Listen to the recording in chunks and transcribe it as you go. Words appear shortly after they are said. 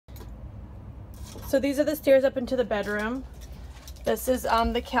So these are the stairs up into the bedroom. This is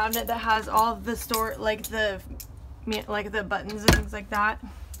the cabinet that has all of the like the buttons and things like that.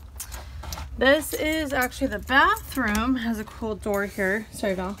 This is actually the bathroom. Has a cool door here.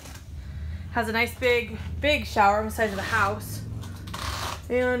 Sorry, Val. Has a nice big shower beside the house,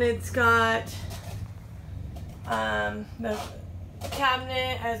 and it's got the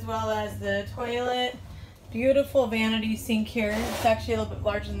cabinet as well as the toilet. Beautiful vanity sink here. It's actually a little bit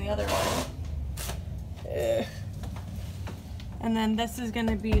larger than the other one. And then this is going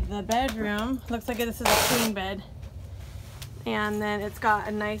to be the bedroom. Looks like this is a queen bed. And then it's got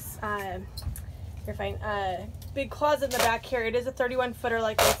a nice, big closet in the back here. It is a 31-footer,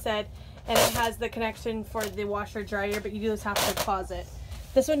 like I said, and it has the connection for the washer dryer, but you do just have the closet.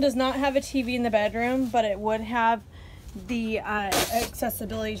 This one does not have a TV in the bedroom, but it would have the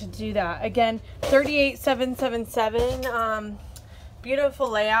accessibility to do that. Again, 38777. Beautiful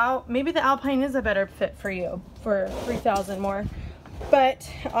layout. Maybe the Alpine is a better fit for you for $3,000 more. But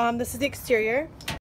this is the exterior.